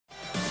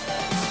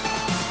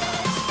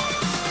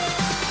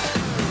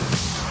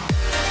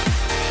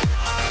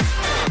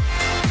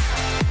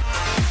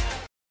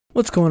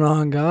What's going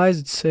on, guys?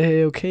 It's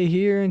Sayheyok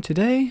here, and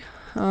today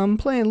I'm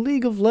playing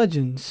League of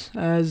Legends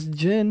as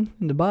Jhin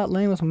in the bot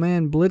lane with my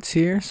man Blitz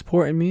here,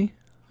 supporting me.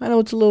 I know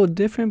it's a little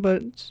different,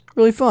 but it's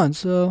really fun,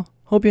 so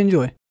hope you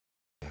enjoy.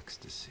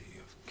 Ecstasy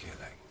of killing.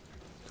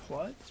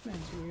 What? This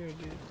man's weird,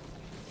 dude.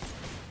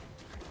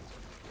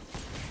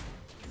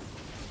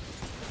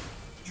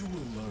 You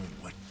will learn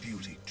what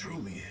beauty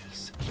truly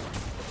is.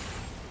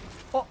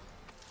 Oh!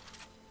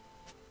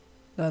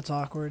 That's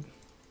awkward.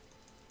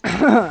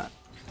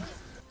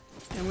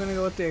 I'm gonna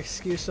go with the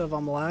excuse of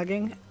I'm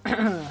lagging.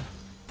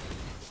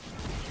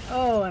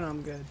 Oh, and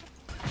I'm good.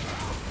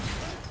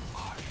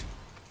 Art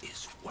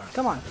is worth.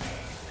 Come on.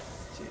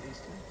 Jeez, dude.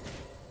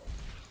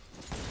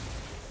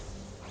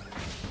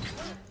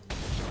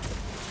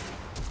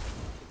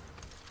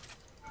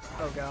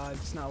 Oh god,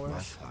 it's not My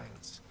worth.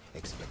 clients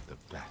expect the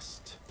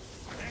best.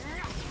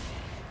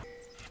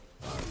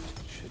 Art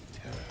should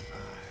terrify.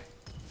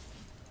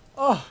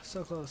 Oh,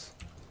 so close.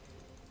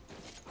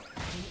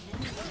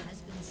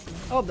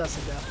 Oh, that's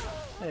a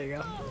death. There you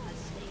go.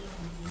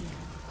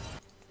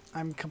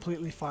 I'm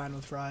completely fine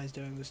with Rise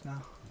doing this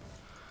now.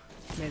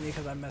 Mainly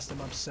because I messed him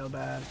up so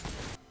bad.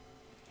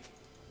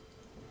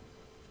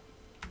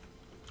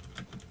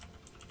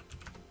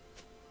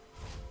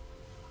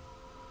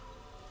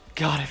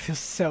 God, I feel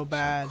so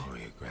bad.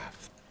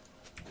 Choreographed.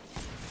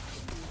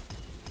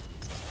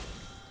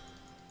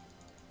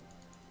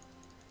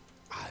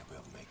 I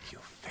will make you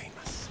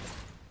famous.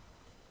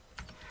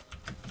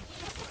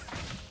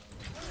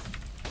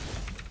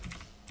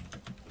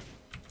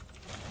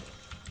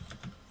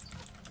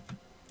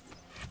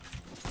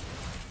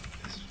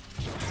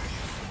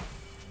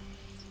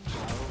 How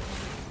will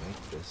we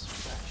make this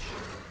fresh?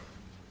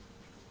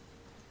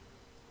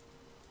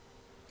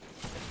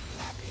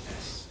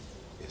 Happiness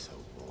is a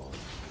warm gun.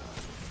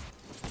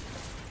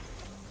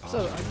 So,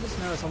 I just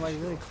noticed I'm like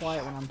really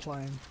quiet when I'm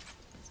playing.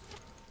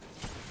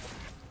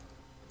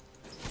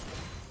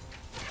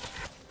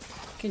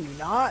 Can you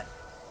not?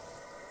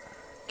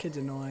 Kid's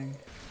annoying.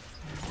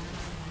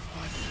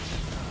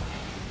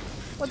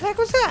 What the heck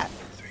was that?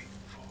 3,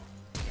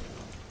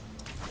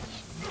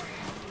 4.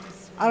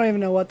 I don't even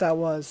know what that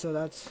was, so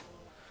that's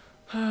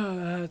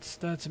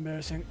that's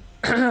embarrassing.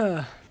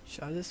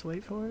 Should I just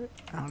wait for it?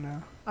 I don't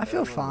know. I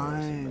feel Everyone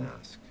wears a fine.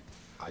 mask.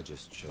 I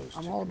just chose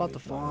I'm to all about the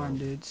create my farm, own.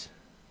 dudes.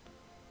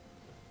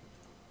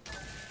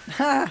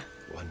 Ha!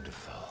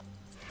 Wonderful.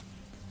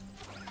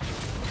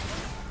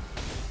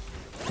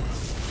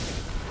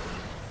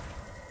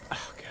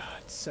 Oh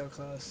god, so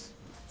close.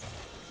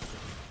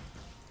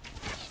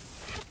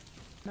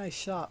 Nice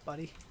shot,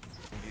 buddy.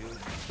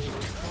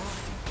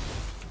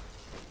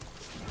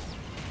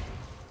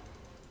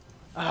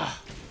 Ah,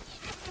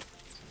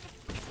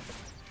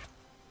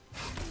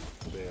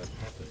 They are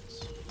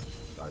puppets.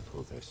 I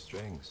pull their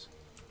strings.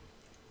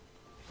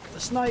 the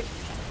snipe.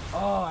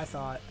 Oh, I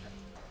thought.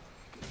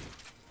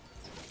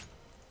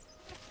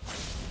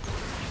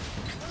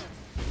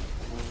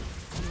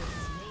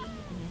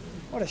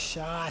 What a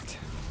shot.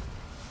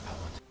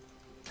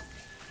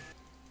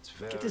 It's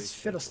very Get this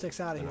fiddlesticks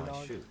out of simple. here, Then I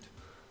dog. shoot.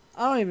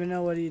 I don't even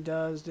know what he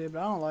does, dude, but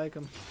I don't like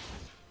him.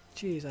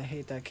 Jeez, I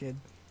hate that kid.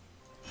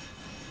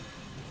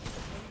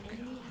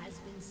 Enemy has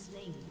been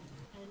slain.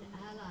 An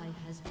ally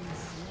has been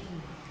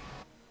slain.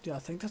 Dude, I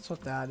think that's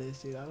what that is,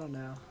 dude. I don't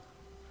know.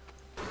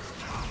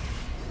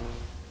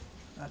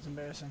 That's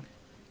embarrassing.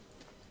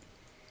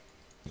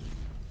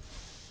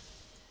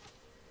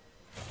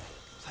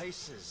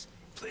 Places,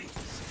 please.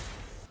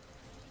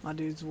 My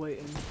dude's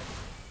waiting.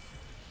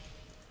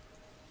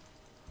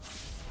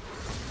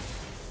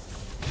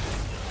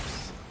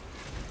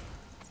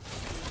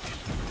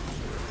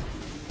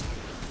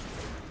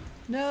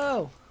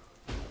 No!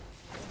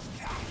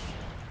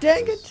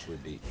 Dang This it!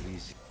 would be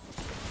easy.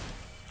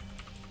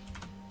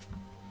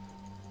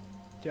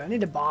 Dude, I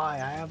need to buy.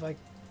 I have like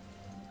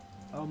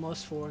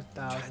almost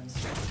 4,000.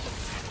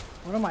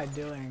 What am I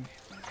doing?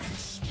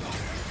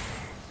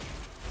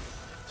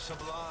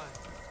 Sublime.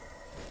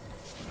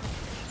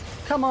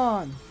 Come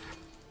on!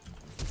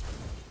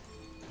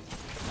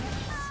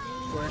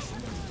 Worth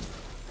it.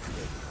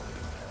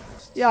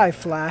 Yeah, I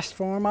flashed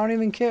for him. I don't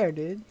even care,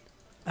 dude.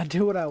 I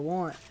do what I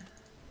want.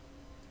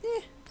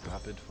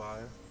 Rapid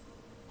fire?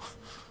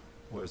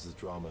 Where's the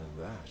drama in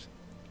that?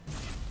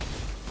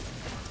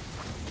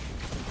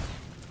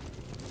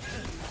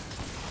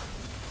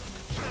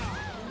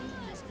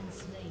 Has been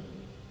slain.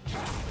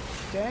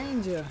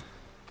 Danger!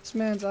 This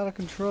man's out of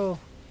control.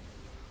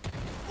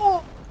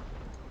 Oh!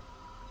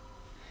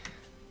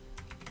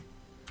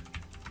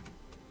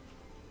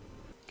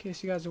 In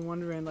case you guys are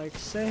wondering, like,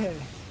 say hey,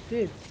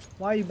 dude,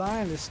 why are you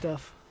buying this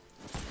stuff?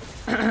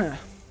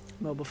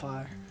 Mobile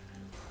fire.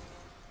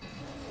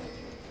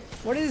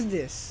 What is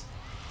this?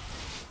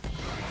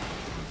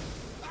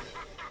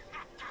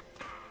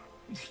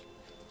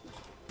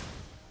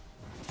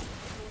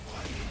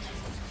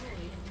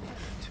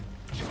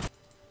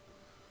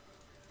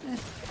 The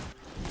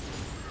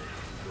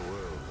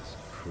world is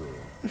cruel.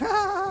 It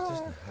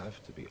doesn't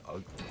have to be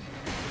ugly.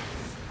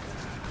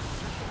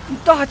 You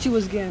thought you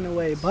was getting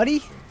away,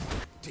 buddy.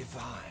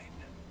 Divine.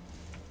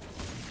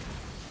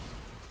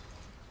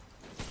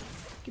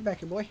 Get back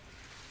here, boy.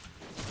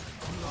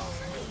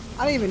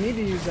 I don't even need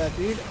to use that,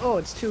 dude. Oh,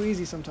 it's too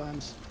easy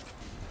sometimes.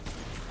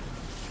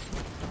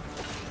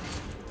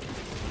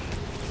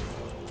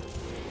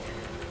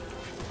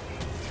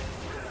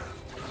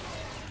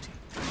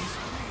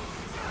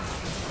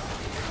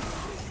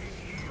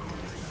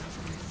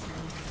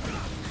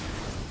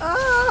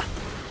 Ah!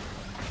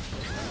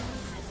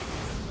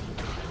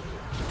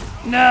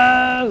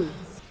 No!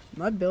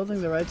 Am I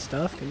building the right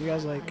stuff? Can you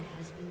guys, like,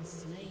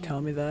 tell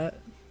me that?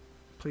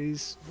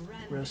 Please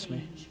roast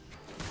me.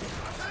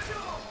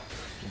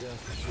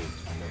 Death should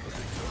never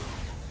be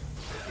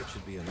killed. It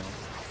should be enough.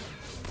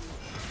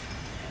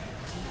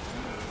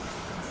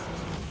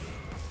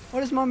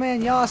 What is my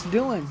man Yas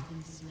doing?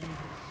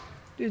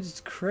 Dude,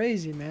 it's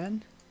crazy,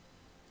 man.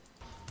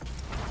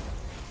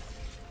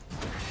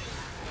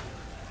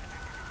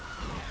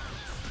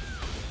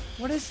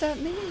 What does that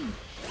mean?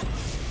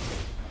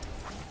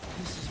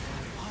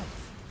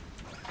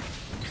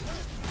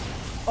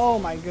 Oh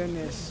my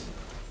goodness.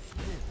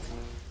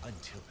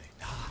 Until they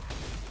die.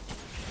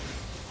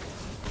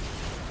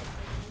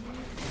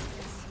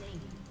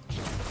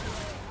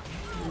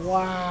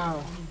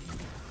 Wow.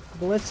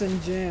 Blitz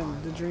and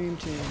Jim, the dream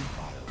team.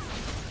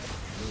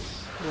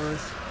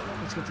 Worth.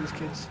 Let's get these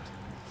kids.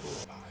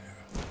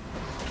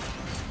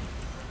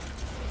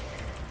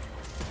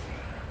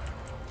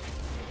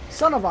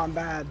 Son of I'm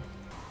bad.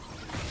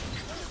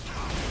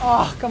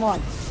 Oh, come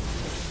on.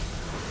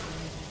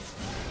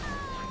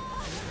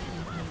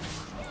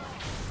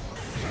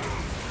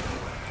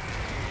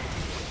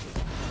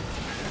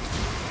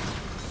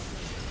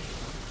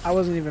 I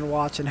wasn't even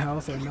watching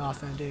health or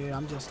nothing, dude.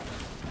 I'm just...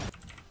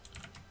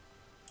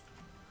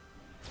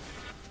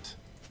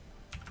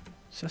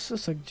 It's just a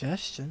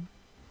suggestion.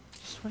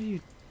 Just what are you...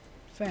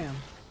 Fam.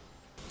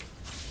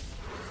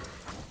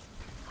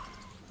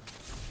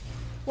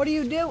 What do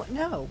you do?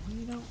 No,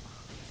 you don't.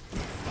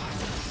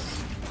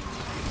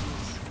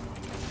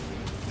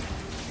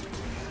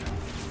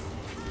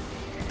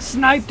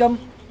 Sniped him!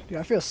 Dude,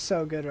 I feel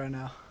so good right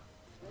now.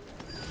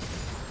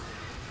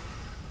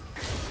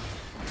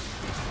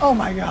 Oh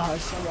my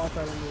gosh, I walked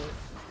right into it.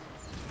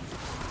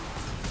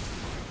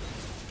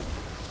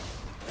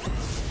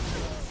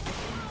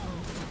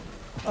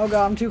 Oh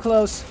god, I'm too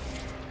close.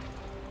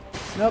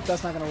 Nope,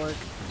 that's not gonna work.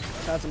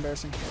 That's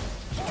embarrassing.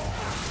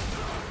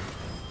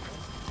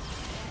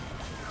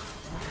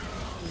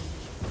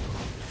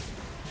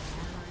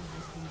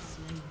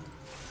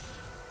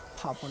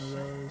 Pop one of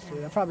those,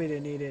 dude. I probably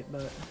didn't need it,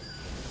 but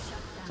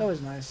it's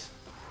always nice.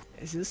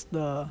 Is this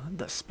the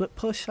split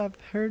push I've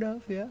heard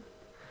of? Yeah.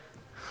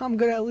 I'm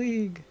good at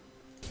League.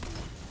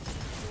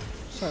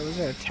 Sorry, was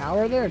there a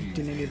tower there?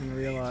 Didn't even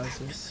realize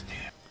this.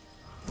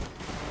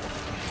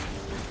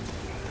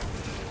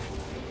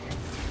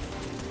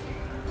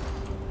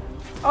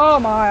 Oh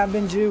my, I've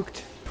been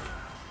juked.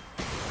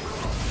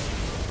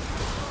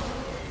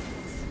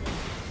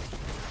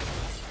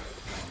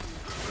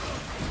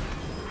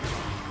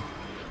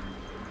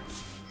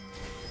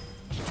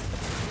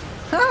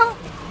 Ha!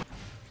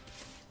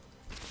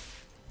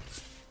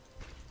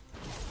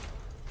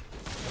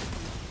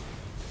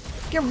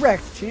 Get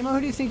wrecked, Timo. Who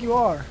do you think you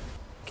are?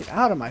 Get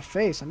out of my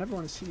face. I never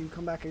want to see you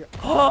come back here.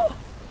 Oh!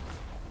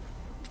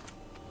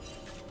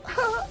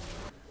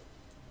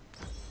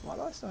 Why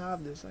do I still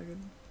have this? I could...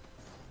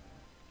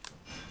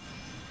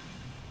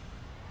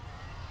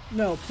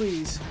 No,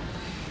 please.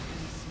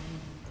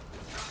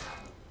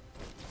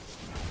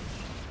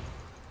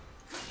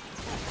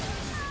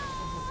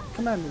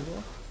 Come at me,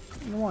 bro.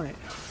 You don't want it.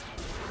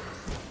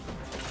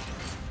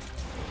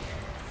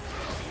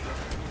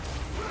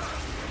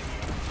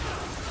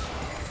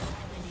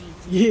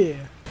 Yeah.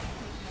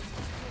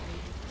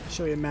 I'll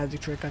show you a magic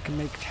trick. I can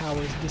make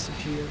towers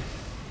disappear.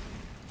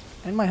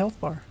 And my health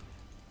bar.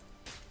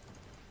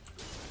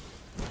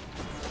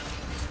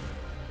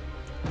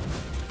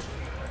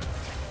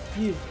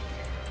 Yeah.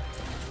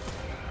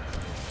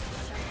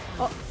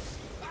 Oh.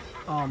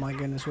 Oh my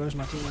goodness, where's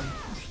my team?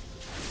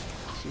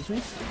 Excuse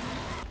me?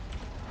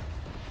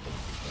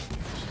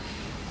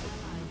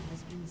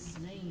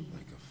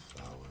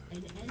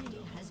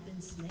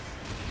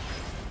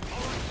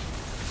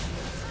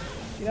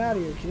 Get out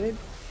of here, kid.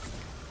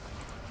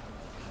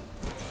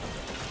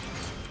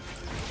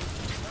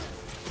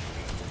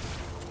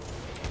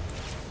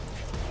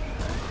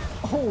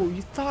 Oh,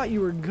 you thought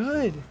you were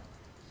good.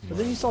 But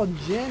then you saw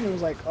Jhin and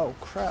was like, oh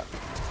crap.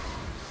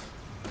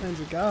 Hands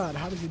of God,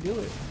 how did you do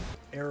it?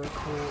 Error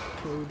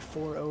code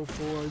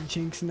 404,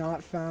 Jinx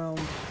not found.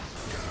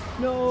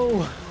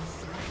 No!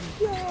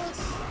 Yes!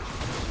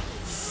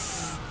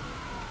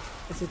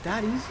 Is it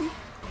that easy?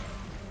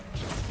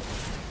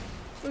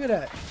 Look at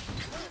that.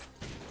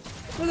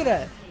 Look at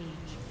that.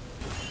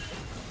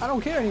 I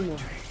don't care anymore.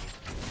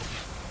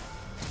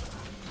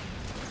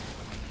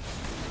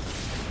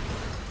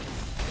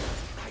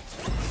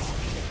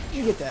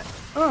 You get that.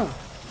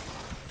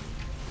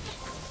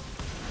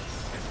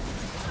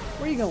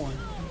 Where you going?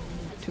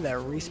 To that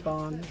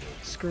respawn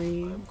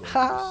screen.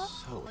 Ha!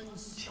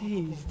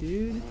 Jeez,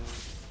 dude.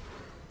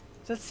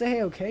 Does that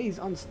say okay? He's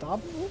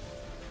unstoppable?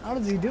 How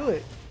does he do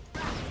it?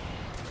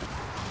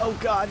 Oh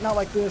god, not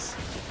like this.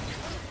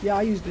 Yeah,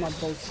 I used my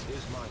bolts.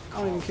 Is my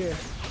I don't even care.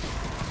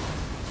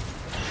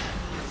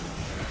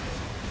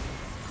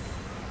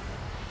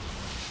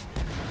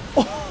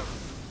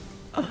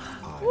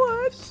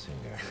 What?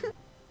 singer.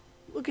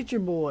 Look at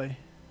your boy.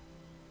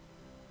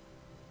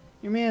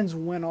 Your man's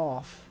went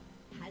off.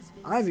 Has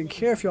been I don't even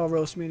care if y'all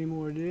roast me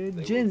anymore, dude.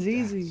 They Jin's will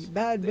easy. dance.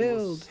 Bad They will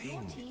build.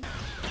 sing.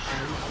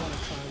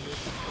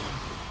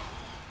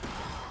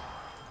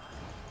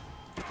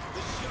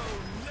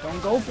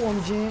 Don't go for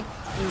him, Jhin.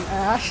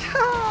 Ash.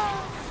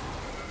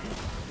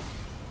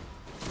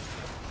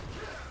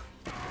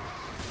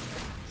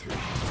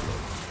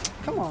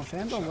 Come on,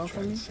 fam. Don't go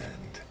for me.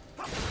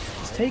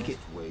 Let's take it.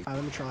 Wait. Alright,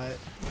 let me try it.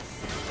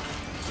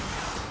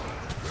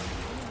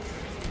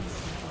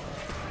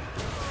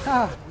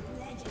 Ha!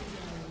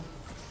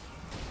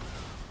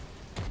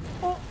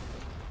 Oh.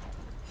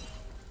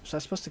 Was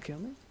that supposed to kill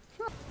me?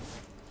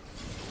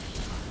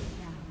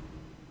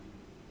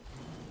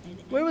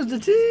 Where was the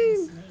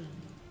team?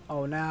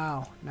 Oh,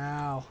 now.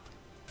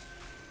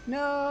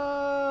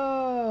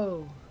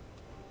 No!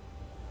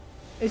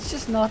 It's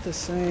just not the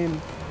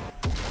same.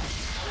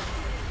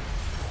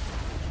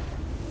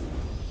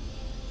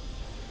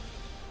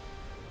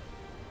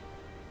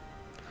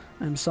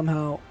 I'm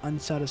somehow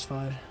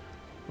unsatisfied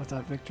with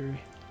that victory.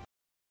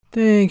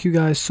 Thank you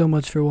guys so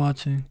much for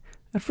watching.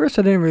 At first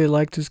I didn't really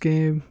like this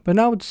game, but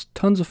now it's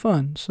tons of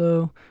fun.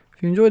 So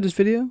if you enjoyed this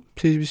video,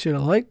 please be sure to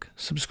like,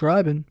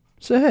 subscribe, and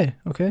say hey,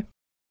 okay?